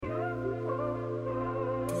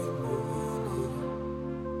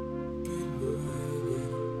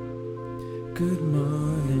Good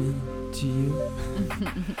morning to you.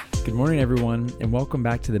 Good morning, everyone, and welcome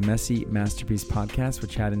back to the Messy Masterpiece Podcast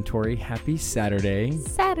with Chad and Tori. Happy Saturday.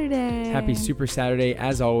 Happy Super Saturday.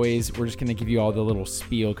 As always, we're just going to give you all the little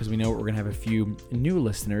spiel because we know we're going to have a few new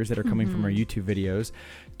listeners that are coming from our YouTube videos.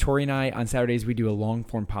 Tori and I, on Saturdays, we do a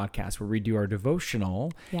long-form podcast where we do our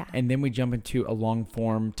devotional, and then we jump into a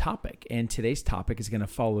long-form topic. And today's topic is going to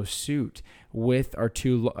follow suit with our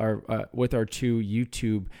two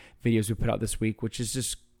YouTube videos we put out this week, which is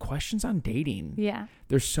just questions on dating. Yeah.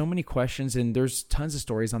 There's so many questions and there's tons of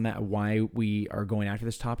stories on that, why we are going after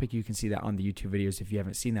this topic. You can see that on the YouTube videos if you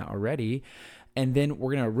haven't seen that already. And then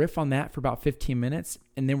we're going to riff on that for about 15 minutes.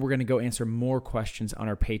 And then we're going to go answer more questions on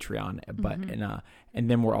our Patreon. And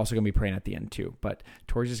then we're also going to be praying at the end too. But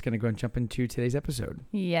Tori's just going to go and jump into today's episode.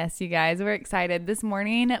 Yes, you guys, we're excited. This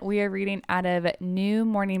morning, we are reading out of New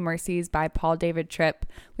Morning Mercies by Paul David Tripp.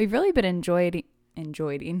 We've really been enjoying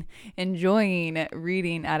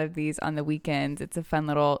reading out of these on the weekends. It's a fun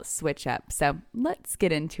little switch up. So let's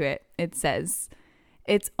get into it. It says,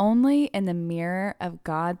 "It's only in the mirror of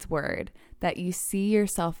God's word that you see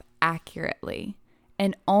yourself accurately,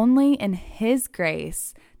 and only in His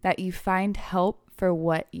grace that you find help for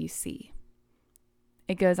what you see."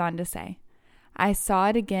 It goes on to say, "I saw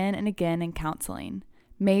it again and again in counseling.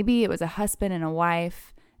 Maybe it was a husband and a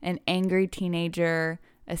wife, an angry teenager,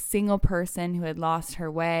 a single person who had lost her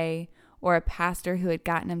way, or a pastor who had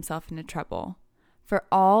gotten himself into trouble. For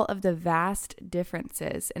all of the vast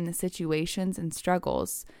differences in the situations and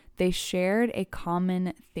struggles, they shared a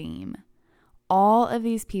common theme. All of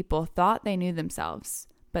these people thought they knew themselves,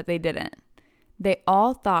 but they didn't. They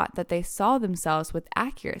all thought that they saw themselves with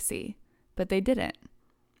accuracy, but they didn't.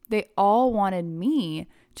 They all wanted me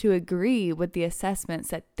to agree with the assessments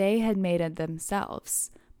that they had made of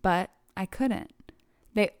themselves, but I couldn't.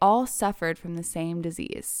 They all suffered from the same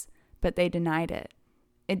disease, but they denied it.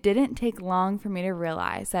 It didn't take long for me to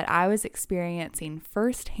realize that I was experiencing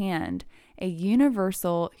firsthand a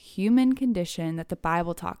universal human condition that the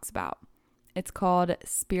Bible talks about. It's called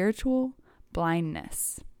spiritual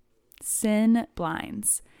blindness. Sin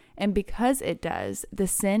blinds. And because it does, the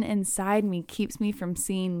sin inside me keeps me from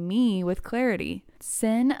seeing me with clarity.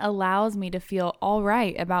 Sin allows me to feel all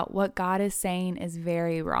right about what God is saying is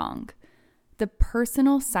very wrong. The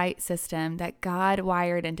personal sight system that God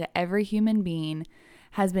wired into every human being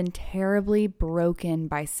has been terribly broken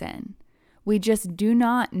by sin. We just do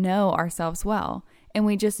not know ourselves well, and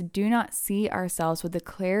we just do not see ourselves with the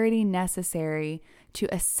clarity necessary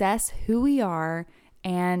to assess who we are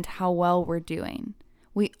and how well we're doing.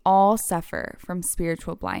 We all suffer from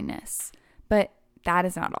spiritual blindness, but that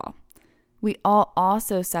is not all. We all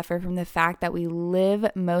also suffer from the fact that we live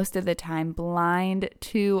most of the time blind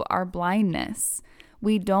to our blindness.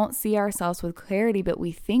 We don't see ourselves with clarity, but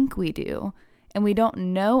we think we do. And we don't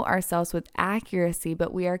know ourselves with accuracy,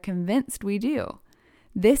 but we are convinced we do.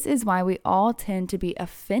 This is why we all tend to be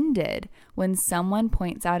offended when someone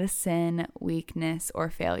points out a sin, weakness, or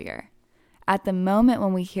failure. At the moment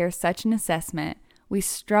when we hear such an assessment, we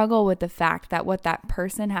struggle with the fact that what that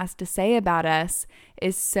person has to say about us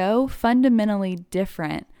is so fundamentally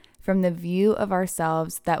different from the view of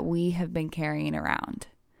ourselves that we have been carrying around.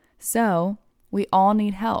 So, we all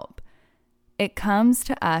need help. It comes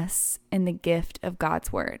to us in the gift of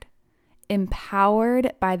God's Word,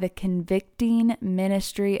 empowered by the convicting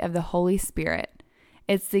ministry of the Holy Spirit.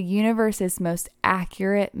 It's the universe's most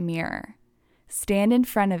accurate mirror. Stand in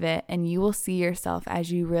front of it and you will see yourself as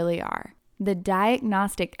you really are. The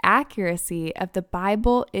diagnostic accuracy of the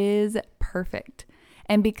Bible is perfect.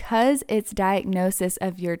 And because its diagnosis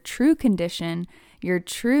of your true condition, your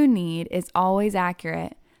true need is always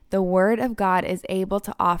accurate, the Word of God is able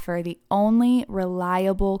to offer the only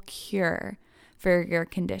reliable cure for your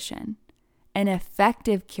condition. An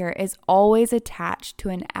effective cure is always attached to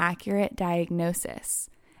an accurate diagnosis.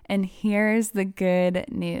 And here's the good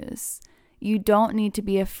news. You don't need to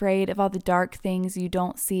be afraid of all the dark things you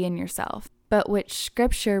don't see in yourself, but which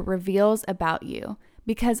Scripture reveals about you,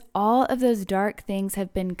 because all of those dark things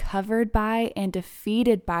have been covered by and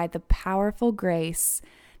defeated by the powerful grace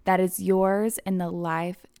that is yours in the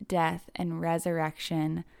life, death, and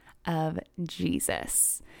resurrection of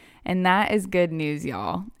Jesus. And that is good news,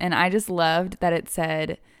 y'all. And I just loved that it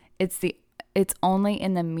said it's only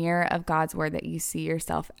in the mirror of God's word that you see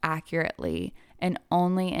yourself accurately, and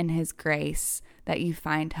only in His grace that you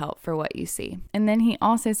find help for what you see. And then he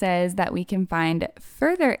also says that we can find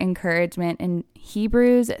further encouragement in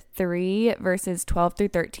Hebrews 3 verses 12 through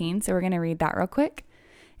 13. So we're going to read that real quick.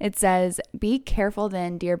 It says, "Be careful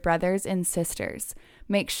then, dear brothers and sisters.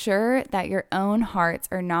 Make sure that your own hearts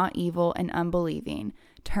are not evil and unbelieving.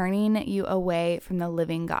 turning you away from the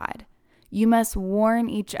living God. You must warn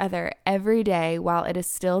each other every day while it is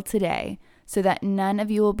still today, so that none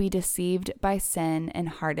of you will be deceived by sin and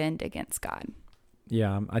hardened against God.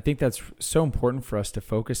 Yeah, I think that's so important for us to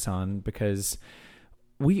focus on, because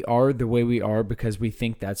we are the way we are because we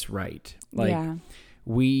think that's right. Like,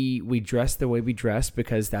 we dress the way we dress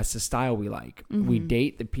because that's the style we like. Mm-hmm. We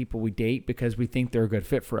date the people we date because we think they're a good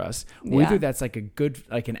fit for us. Whether that's like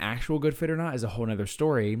an actual good fit or not is a whole nother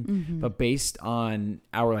story. Mm-hmm. But based on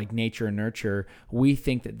our like nature and nurture, we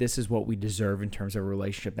think that this is what we deserve in terms of a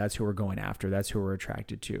relationship. That's who we're going after. That's who we're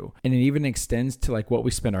attracted to. And it even extends to like what we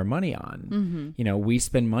spend our money on. Mm-hmm. You know, we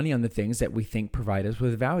spend money on the things that we think provide us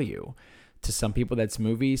with value. To some people, that's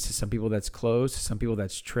movies. To some people, that's clothes. To some people,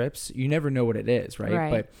 that's trips. You never know what it is, right?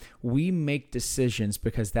 But we make decisions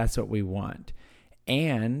because that's what we want.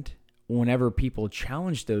 And whenever people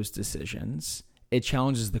challenge those decisions, it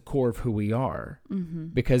challenges the core of who we are. Mm-hmm.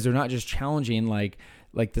 Because they're not just challenging like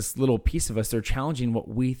this little piece of us. They're challenging what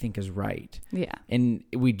we think is right. Yeah. And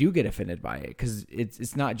we do get offended by it because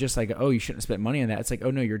it's not just like, oh, you shouldn't have spent money on that. It's like, oh,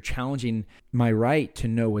 no, you're challenging my right to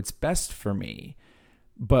know what's best for me.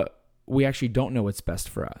 But we actually don't know what's best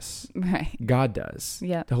for us. Right. God does.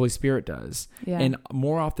 Yeah. The Holy Spirit does. Yeah. And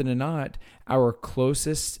more often than not, our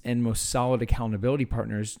closest and most solid accountability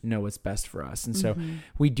partners know what's best for us. And so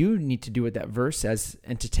we do need to do what that verse says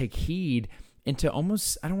and to take heed and to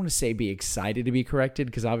almost, I don't want to say be excited to be corrected,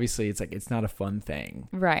 because obviously it's like, it's not a fun thing.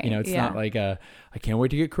 Right. You know, it's not like I can't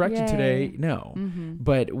wait to get corrected today. No. Mm-hmm.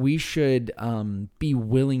 But we should be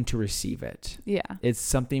willing to receive it. Yeah. It's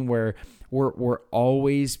something where we're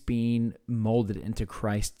always being molded into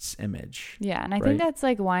Christ's image. Yeah. And I think that's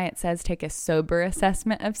like why it says take a sober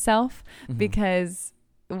assessment of self, because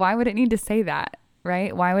why would it need to say that?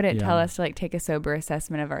 Right. Why would it tell us to like take a sober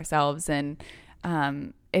assessment of ourselves? And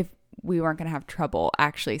if we weren't going to have trouble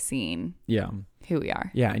actually seeing who we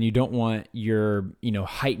are. Yeah. And you don't want your,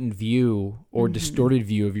 heightened view or distorted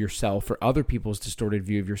view of yourself or other people's distorted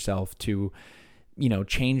view of yourself to,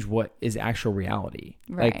 change what is actual reality.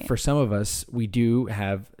 Right. Like for some of us, we do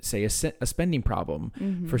have, say, a spending problem.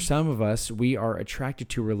 Mm-hmm. For some of us, we are attracted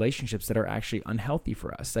to relationships that are actually unhealthy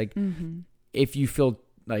for us. Like if you feel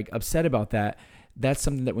like upset about that, that's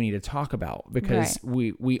something that we need to talk about, because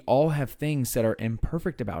we all have things that are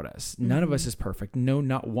imperfect about us. None of us is perfect. No,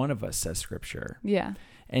 not one of us, says Scripture. Yeah.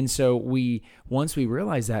 And so once we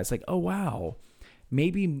realize that, it's like, oh, wow,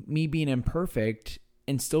 maybe me being imperfect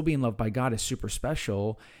and still being loved by God is super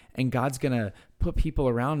special. And God's going to put people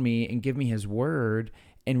around me and give me his word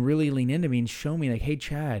and really lean into me and show me like, hey,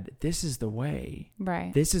 Chad, this is the way.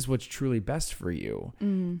 Right. This is what's truly best for you.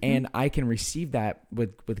 Mm-hmm. And I can receive that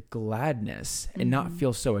with gladness and not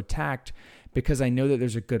feel so attacked, because I know that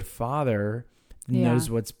there's a good Father who knows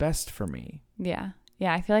what's best for me. Yeah.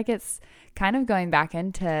 Yeah. I feel like it's kind of going back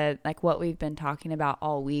into like what we've been talking about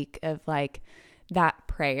all week of like that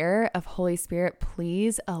prayer of Holy Spirit,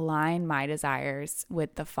 please align my desires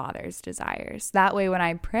with the Father's desires. That way, when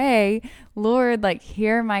I pray, Lord, like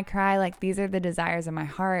hear my cry, like these are the desires of my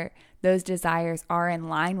heart. Those desires are in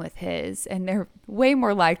line with his, and they're way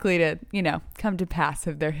more likely to, come to pass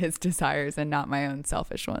if they're his desires and not my own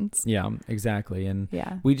selfish ones. Yeah, exactly. And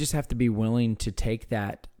we just have to be willing to take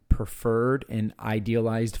that preferred and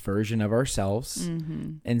idealized version of ourselves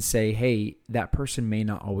and say, hey, that person may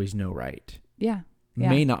not always know right. Yeah.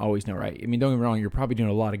 May not always know right. I mean, don't get me wrong, you're probably doing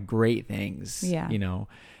a lot of great things. Yeah.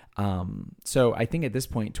 So I think at this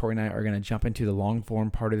point, Tori and I are going to jump into the long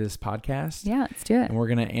form part of this podcast. Yeah, let's do it. And we're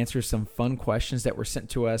going to answer some fun questions that were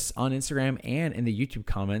sent to us on Instagram and in the YouTube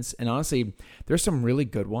comments. And honestly, there's some really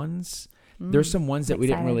good ones. There's some ones that we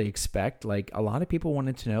didn't really expect. Like a lot of people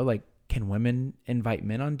wanted to know, like, can women invite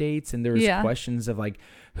men on dates? And there's questions of like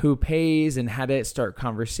who pays and how to start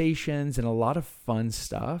conversations and a lot of fun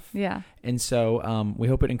stuff. Yeah. And so we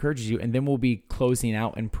hope it encourages you. And then we'll be closing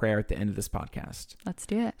out in prayer at the end of this podcast. Let's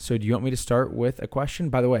do it. So do you want me to start with a question?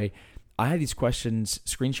 By the way, I had these questions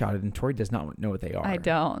screenshotted and Tori does not know what they are. I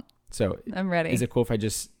don't. So I'm ready. Is it cool if I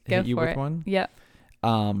just hit you with one? Yep.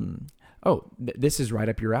 This is right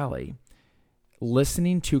up your alley.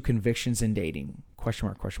 Listening to convictions in dating. Question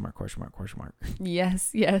mark, question mark, question mark, question mark.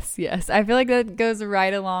 Yes, yes, yes. I feel like that goes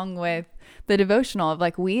right along with the devotional of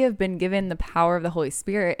like, we have been given the power of the Holy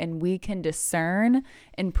Spirit and we can discern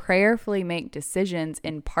and prayerfully make decisions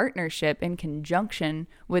in partnership, in conjunction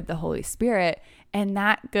with the Holy Spirit. And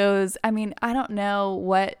that goes, I mean, I don't know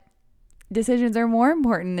what decisions are more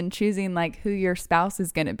important than choosing like who your spouse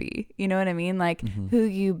is going to be. You know what I mean? Like who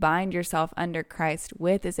you bind yourself under Christ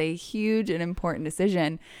with is a huge and important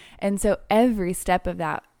decision. And so every step of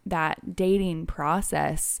that that dating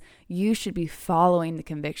process, you should be following the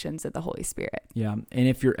convictions of the Holy Spirit. Yeah. And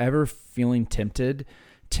if you're ever feeling tempted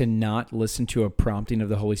to not listen to a prompting of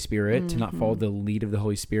the Holy Spirit, to not follow the lead of the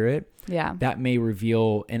Holy Spirit, that may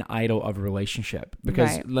reveal an idol of a relationship.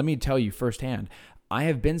 Because let me tell you firsthand, I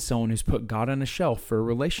have been someone who's put God on a shelf for a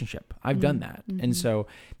relationship. I've done that. And so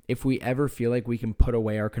if we ever feel like we can put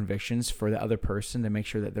away our convictions for the other person to make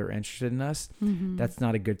sure that they're interested in us, that's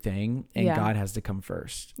not a good thing. And God has to come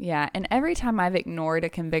first. Yeah. And every time I've ignored a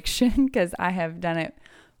conviction, because I have done it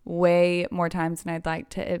way more times than I'd like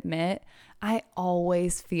to admit, I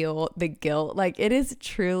always feel the guilt. Like, it is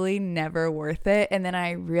truly never worth it. And then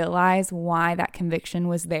I realize why that conviction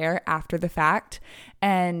was there after the fact.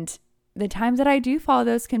 And the times that I do follow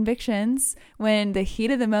those convictions, when the heat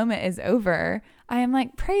of the moment is over, I am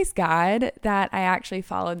like, praise God that I actually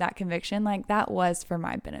followed that conviction. Like, that was for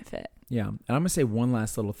my benefit. Yeah. And I'm going to say one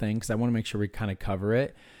last little thing, because I want to make sure we kind of cover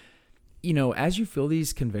it. You know, as you feel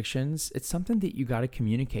these convictions, it's something that you got to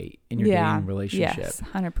communicate in your dating relationship. Yes,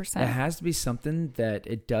 100%. It has to be something that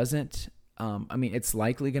it doesn't, it's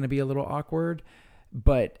likely going to be a little awkward,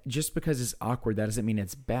 but just because it's awkward, that doesn't mean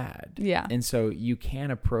it's bad. Yeah. And so you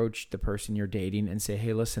can approach the person you're dating and say,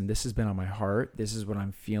 hey, listen, this has been on my heart. This is what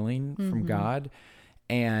I'm feeling from God.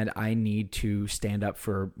 And I need to stand up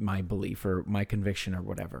for my belief or my conviction or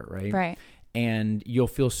whatever. Right. And you'll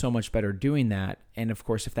feel so much better doing that. And of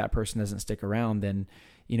course, if that person doesn't stick around, then,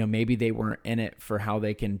 you know, maybe they weren't in it for how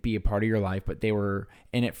they can be a part of your life, but they were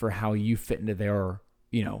in it for how you fit into their,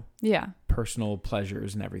 you know, personal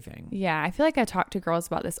pleasures and everything. Yeah. I feel like I talk to girls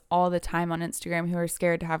about this all the time on Instagram who are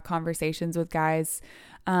scared to have conversations with guys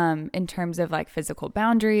in terms of like physical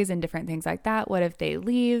boundaries and different things like that. What if they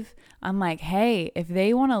leave? I'm like, hey, if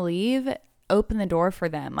they want to leave, open the door for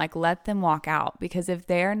them. Like, let them walk out, because if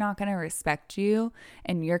they're not going to respect you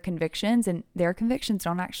and your convictions, and their convictions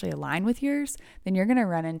don't actually align with yours, then you're going to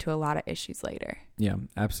run into a lot of issues later. Yeah,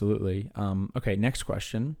 absolutely. Okay. Next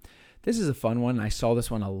question. This is a fun one. I saw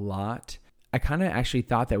this one a lot. I kind of actually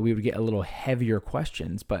thought that we would get a little heavier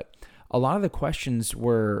questions, but a lot of the questions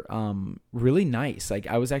were really nice. Like,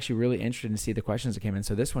 I was actually really interested to see the questions that came in.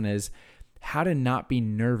 So this one is how to not be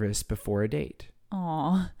nervous before a date.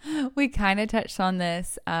 Oh, we kind of touched on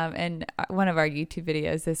this in one of our YouTube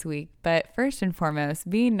videos this week. But first and foremost,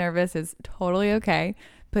 being nervous is totally okay.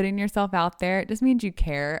 Putting yourself out there, it just means you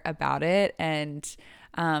care about it. And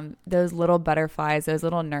those little butterflies, those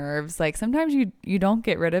little nerves, like sometimes you don't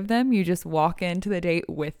get rid of them. You just walk into the date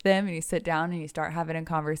with them and you sit down and you start having a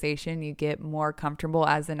conversation. You get more comfortable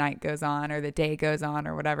as the night goes on or the day goes on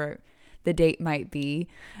or whatever the date might be.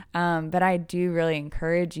 But I do really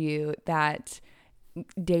encourage you that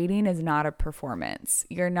dating is not a performance.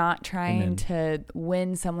 You're not trying to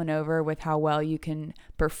win someone over with how well you can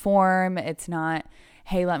perform. It's not,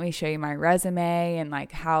 hey, let me show you my resume and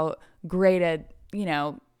like how great a, you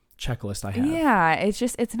know, checklist I have. Yeah,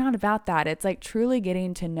 it's not about that. It's like truly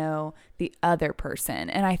getting to know the other person.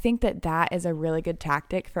 And I think that is a really good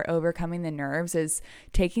tactic for overcoming the nerves, is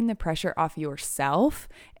taking the pressure off yourself,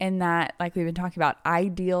 and that, like we've been talking about,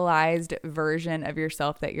 idealized version of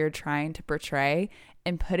yourself that you're trying to portray,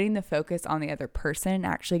 and putting the focus on the other person,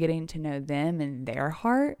 actually getting to know them and their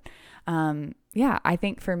heart. I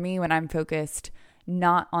think for me, when I'm focused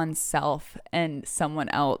not on self and someone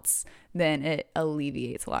else, then it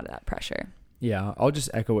alleviates a lot of that pressure. Yeah, I'll just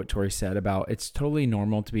echo what Tori said about it's totally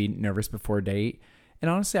normal to be nervous before a date.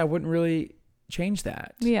 And honestly, I wouldn't really change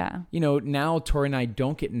that. Yeah. You know, now Tori and I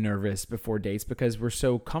don't get nervous before dates because we're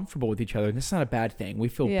so comfortable with each other. And that's not a bad thing. We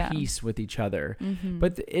feel peace with each other. Mm-hmm.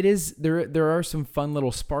 But it is, there are some fun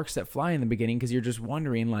little sparks that fly in the beginning because you're just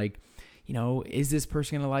wondering, like, you know, is this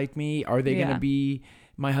person going to like me? Are they going to be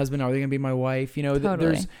my husband? Are they going to be my wife? You know,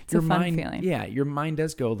 totally. There's it's your a fun mind. Feeling. Yeah, your mind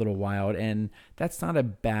does go a little wild, and that's not a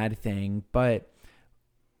bad thing. But,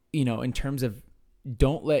 you know, in terms of,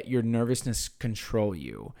 don't let your nervousness control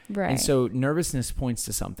you. Right. And so nervousness points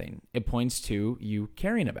to something. It points to you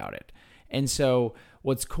caring about it. And so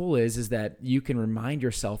what's cool is that you can remind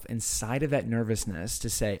yourself inside of that nervousness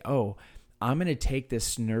to say, oh, I'm going to take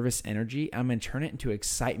this nervous energy, I'm going to turn it into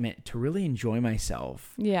excitement to really enjoy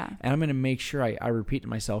myself. Yeah. And I'm going to make sure I repeat to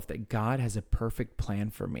myself that God has a perfect plan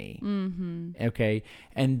for me. Mm-hmm. Okay.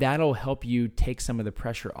 And that'll help you take some of the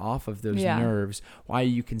pressure off of those nerves while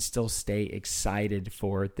you can still stay excited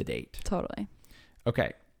for the date. Totally.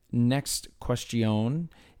 Okay. Next question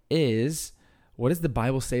is, what does the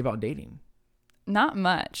Bible say about dating? Not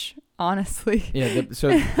much, honestly. Yeah. So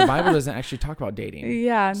the Bible doesn't actually talk about dating.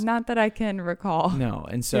 Yeah. Not that I can recall. No.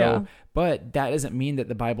 And so, but that doesn't mean that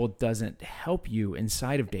the Bible doesn't help you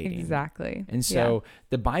inside of dating. Exactly. And so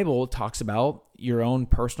the Bible talks about your own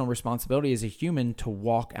personal responsibility as a human to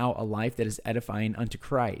walk out a life that is edifying unto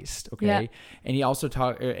Christ. Okay. Yeah. And he also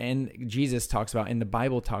and Jesus talks about, and the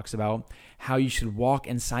Bible talks about how you should walk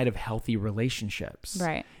inside of healthy relationships.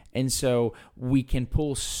 Right. And so we can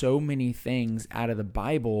pull so many things out of the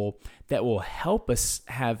Bible that will help us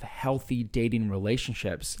have healthy dating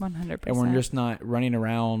relationships. 100%. And we're just not running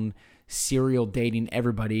around serial dating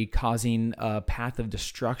everybody, causing a path of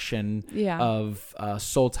destruction of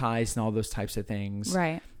soul ties and all those types of things.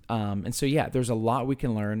 Right. And so, there's a lot we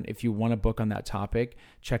can learn. If you want a book on that topic,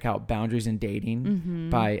 check out Boundaries in Dating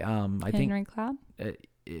by, Henry Cloud.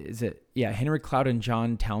 Henry Cloud and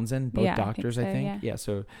John Townsend, both doctors, I think. Yeah.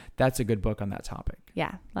 So that's a good book on that topic.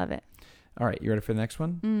 Yeah, love it. All right, you ready for the next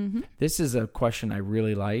one? Mm-hmm. This is a question I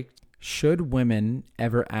really liked. Should women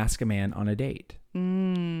ever ask a man on a date?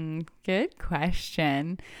 Good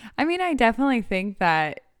question. I mean, I definitely think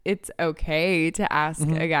that it's okay to ask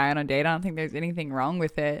a guy on a date. I don't think there's anything wrong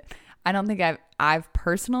with it. I don't think I've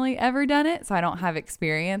personally ever done it, so I don't have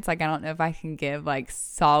experience. Like, I don't know if I can give like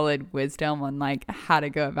solid wisdom on like how to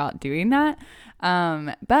go about doing that.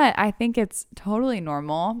 But I think it's totally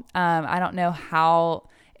normal. I don't know how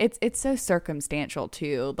it's so circumstantial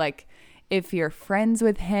too. Like, if you're friends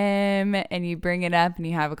with him and you bring it up and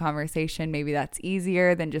you have a conversation, maybe that's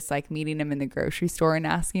easier than just like meeting him in the grocery store and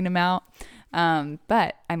asking him out.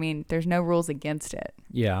 But I mean, there's no rules against it.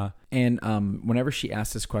 Yeah. And whenever she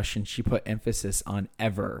asked this question, she put emphasis on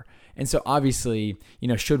ever. And so obviously,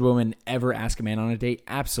 should women ever ask a man on a date?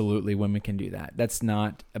 Absolutely, women can do that. That's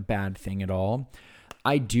not a bad thing at all.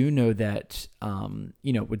 I do know that, I'm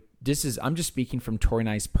just speaking from Tori and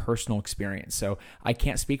I's personal experience. So I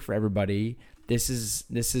can't speak for everybody. This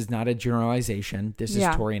is not a generalization. This is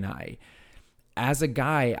Tori and I. As a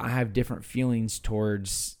guy, I have different feelings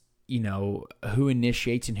towards, who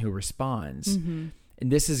initiates and who responds. Mm-hmm.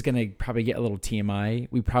 And this is going to probably get a little TMI.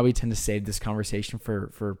 We probably tend to save this conversation for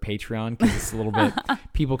Patreon because it's a little bit,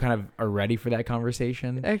 people kind of are ready for that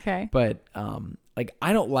conversation. Okay. But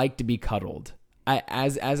I don't like to be cuddled.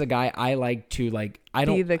 As a guy, I like to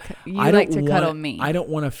cuddle me. I don't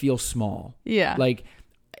want to feel small. Yeah. Like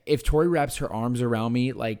if Tori wraps her arms around me,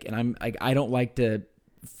 and I'm like, I don't like to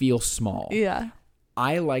feel small. Yeah.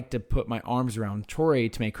 I like to put my arms around Tori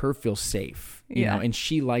to make her feel safe, you know, and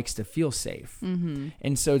she likes to feel safe. Mm-hmm.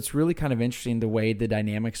 And so it's really kind of interesting the way the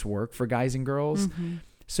dynamics work for guys and girls. Mm-hmm.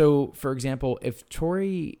 So for example, if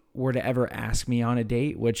Tori were to ever ask me on a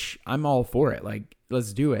date, which I'm all for it, like,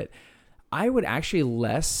 let's do it. I would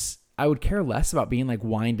care less about being like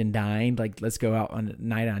wined and dined. Like, let's go out on a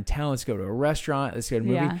night on town. Let's go to a restaurant. Let's go to a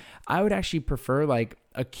movie. Yeah. I would actually prefer like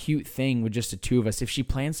a cute thing with just the two of us. If she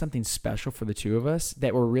planned something special for the two of us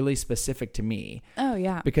that were really specific to me. Oh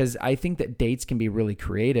yeah. Because I think that dates can be really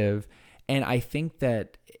creative. And I think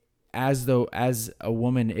that as a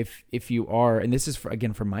woman, if you are, and this is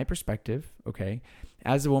from my perspective, okay,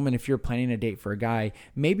 as a woman, if you're planning a date for a guy,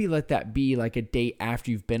 maybe let that be like a date after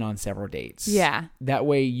you've been on several dates. Yeah. That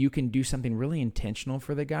way you can do something really intentional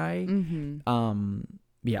for the guy. Mm-hmm.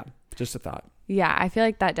 Yeah, just a thought. Yeah, I feel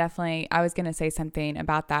like that definitely, I was going to say something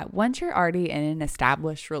about that. Once you're already in an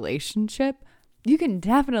established relationship, you can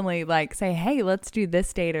definitely like say, hey, let's do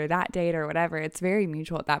this date or that date or whatever. It's very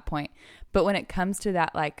mutual at that point. But when it comes to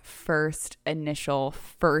that like first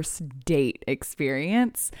date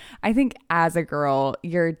experience, I think as a girl,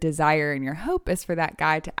 your desire and your hope is for that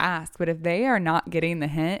guy to ask. But if they are not getting the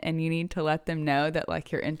hint and you need to let them know that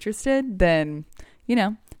like you're interested, then,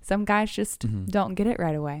 some guys just don't get it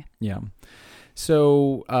right away. Yeah.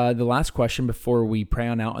 So the last question before we pray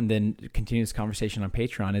on out and then continue this conversation on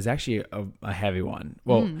Patreon is actually a heavy one.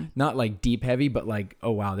 Well, not like deep heavy, but like,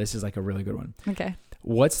 oh, wow, this is like a really good one. Okay.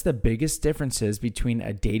 What's the biggest differences between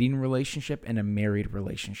a dating relationship and a married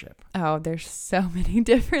relationship? Oh, there's so many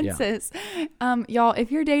differences. Yeah. Y'all,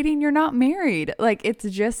 if you're dating, you're not married. Like, it's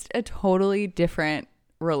just a totally different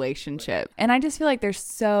relationship. And I just feel like there's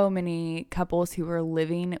so many couples who are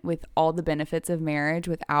living with all the benefits of marriage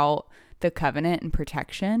without the covenant and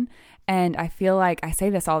protection. And I feel like I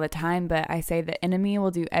say this all the time, but I say the enemy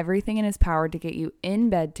will do everything in his power to get you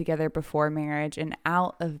in bed together before marriage and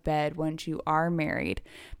out of bed once you are married.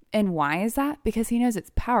 And why is that? Because he knows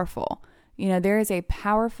it's powerful. There is a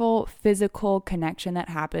powerful physical connection that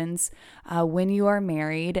happens when you are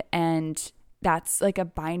married, and that's like a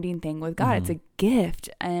binding thing with God. It's a gift.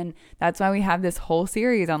 And that's why we have this whole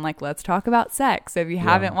series on like, let's talk about sex. So if you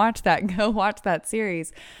haven't watched that, go watch that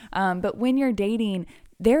series. But when you're dating,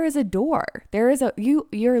 there is a door.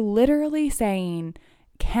 You're literally saying,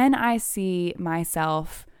 can I see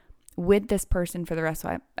myself with this person for the rest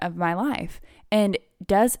of my life? And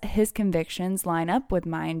does his convictions line up with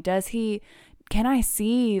mine? Can I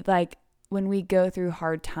see, like, when we go through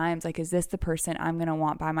hard times, like, is this the person I'm going to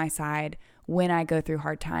want by my side when I go through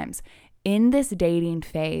hard times? In this dating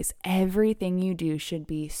phase, everything you do should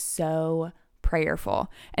be so prayerful.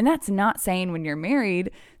 And that's not saying when you're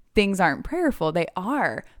married, things aren't prayerful. They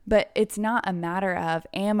are, but it's not a matter of,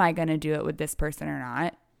 am I going to do it with this person or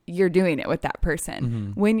not? You're doing it with that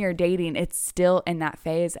person. When you're dating, it's still in that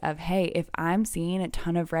phase of, hey, if I'm seeing a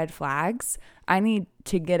ton of red flags, I need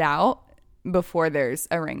to get out before there's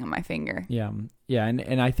a ring on my finger. Yeah.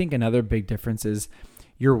 And I think another big difference is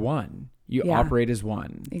you're one. You operate as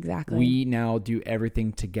one. Exactly. We now do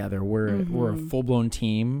everything together. We're a full-blown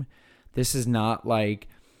team. This is not like,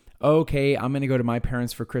 okay, I'm going to go to my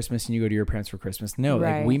parents for Christmas and you go to your parents for Christmas. No,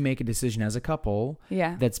 like we make a decision as a couple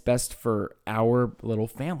that's best for our little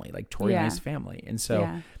family, like Tori and I's family. And so,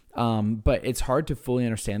 but it's hard to fully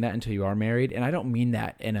understand that until you are married. And I don't mean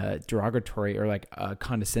that in a derogatory or like a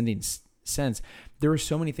condescending sense. There were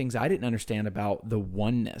so many things I didn't understand about the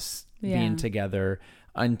oneness being together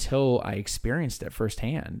until I experienced it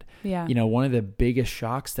firsthand. Yeah. You know, one of the biggest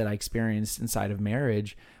shocks that I experienced inside of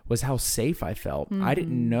marriage was how safe I felt. I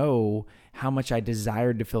didn't know how much I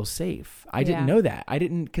desired to feel safe. I didn't know that. I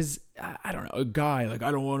didn't, because I don't know, a guy, like,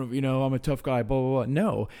 I don't want to, you know, I'm a tough guy, blah, blah, blah.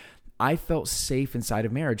 No, I felt safe inside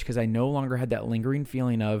of marriage because I no longer had that lingering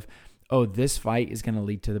feeling of, oh, this fight is going to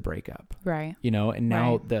lead to the breakup. Right. You know, and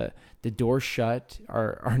now the door's shut,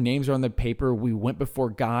 our names are on the paper. We went before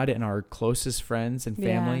God and our closest friends and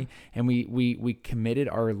family, and we committed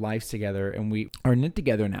our lives together, and we are knit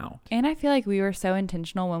together now. And I feel like we were so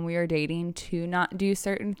intentional when we were dating to not do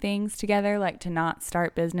certain things together, like to not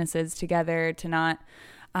start businesses together, to not,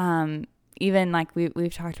 even like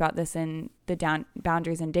we've talked about this in the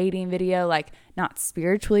boundaries and dating video, like not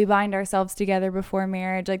spiritually bind ourselves together before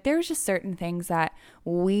marriage. Like there was just certain things that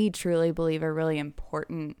we truly believe are really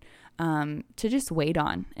important to just wait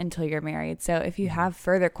on until you're married. So if you have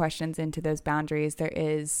further questions into those boundaries, there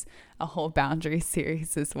is a whole boundary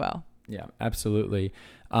series as well. Yeah, absolutely.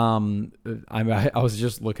 I was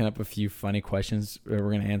just looking up a few funny questions that we're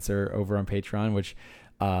going to answer over on Patreon, which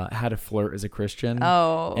how to flirt as a Christian.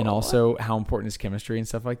 Oh. And also how important is chemistry and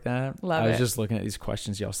stuff like that. I was just looking at these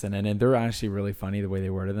questions y'all sent in, and they're actually really funny the way they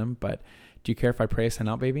worded them. But do you care if I pray us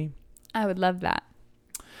out, baby? I would love that.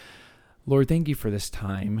 Lord, thank you for this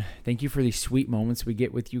time. Thank you for these sweet moments we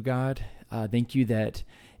get with you, God. Thank you that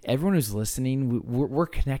everyone who's listening, we're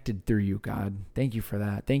connected through you, God. Thank you for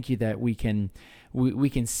that. Thank you that we can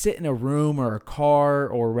sit in a room or a car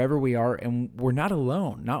or wherever we are, and we're not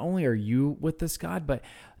alone. Not only are you with us, God, but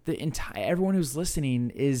everyone who's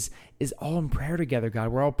listening is all in prayer together, God.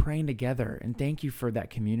 We're all praying together, and thank you for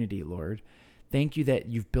that community, Lord. Thank you that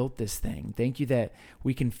you've built this thing. Thank you that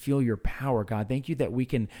we can feel your power, God. Thank you that we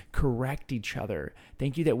can correct each other.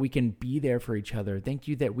 Thank you that we can be there for each other. Thank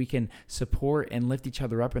you that we can support and lift each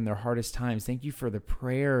other up in their hardest times. Thank you for the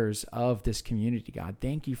prayers of this community, God.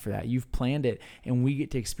 Thank you for that. You've planned it, and we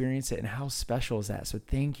get to experience it, and how special is that? So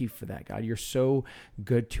thank you for that, God. You're so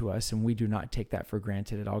good to us, and we do not take that for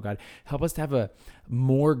granted at all, God. Help us to have a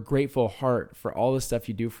more grateful heart for all the stuff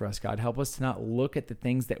you do for us, God. Help us to not look at the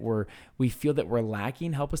things that we feel that we're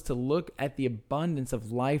lacking. Help us to look at the abundance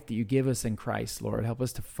of life that you give us in Christ, Lord. Help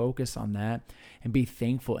us to focus on that and be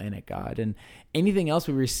thankful in it, God. And anything else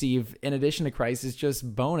we receive in addition to Christ is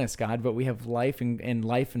just bonus, God, but we have life and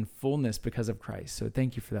life in fullness because of Christ. So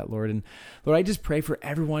thank you for that, Lord. And Lord, I just pray for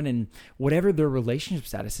everyone and whatever their relationship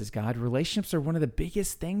status is, God. Relationships are one of the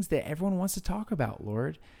biggest things that everyone wants to talk about,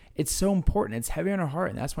 Lord. It's so important. It's heavy on our heart.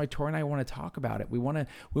 And that's why Tori and I want to talk about it. We want to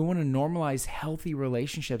normalize healthy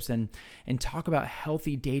relationships and talk about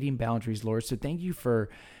healthy dating boundaries, Lord. So thank you for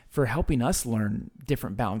helping us learn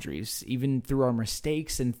different boundaries, even through our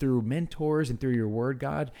mistakes and through mentors and through your word,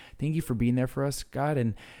 God. Thank you for being there for us, God.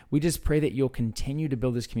 And we just pray that you'll continue to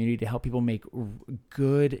build this community to help people make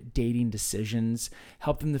good dating decisions,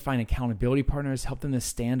 help them to find accountability partners, help them to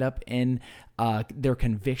stand up in their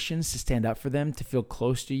convictions, to stand up for them, to feel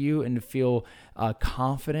close to you, and to feel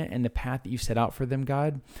confident in the path that you set out for them,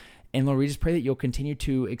 God. And Lord, we just pray that you'll continue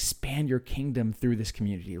to expand your kingdom through this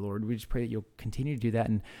community, Lord. We just pray that you'll continue to do that.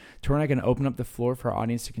 And Tori and I are going to open up the floor for our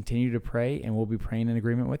audience to continue to pray, and we'll be praying in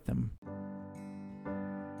agreement with them.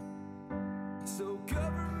 So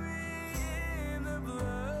cover me in the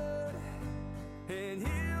blood,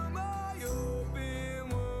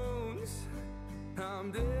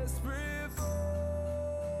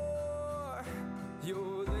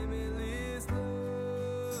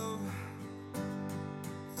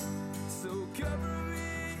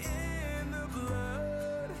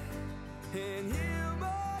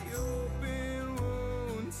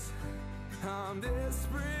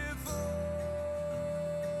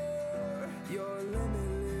 your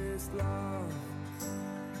limitless love.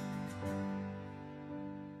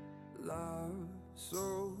 Love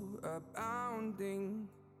so abounding,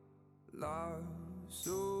 love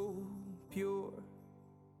so pure,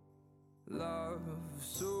 love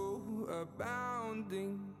so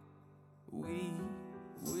abounding, we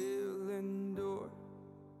will endure.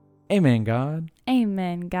 Amen, God.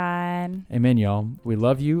 Amen, God. Amen, y'all. We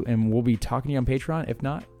love you, and we'll be talking to you on Patreon, if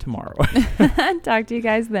not tomorrow. Talk to you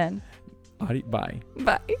guys then. Bye.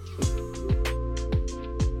 Bye.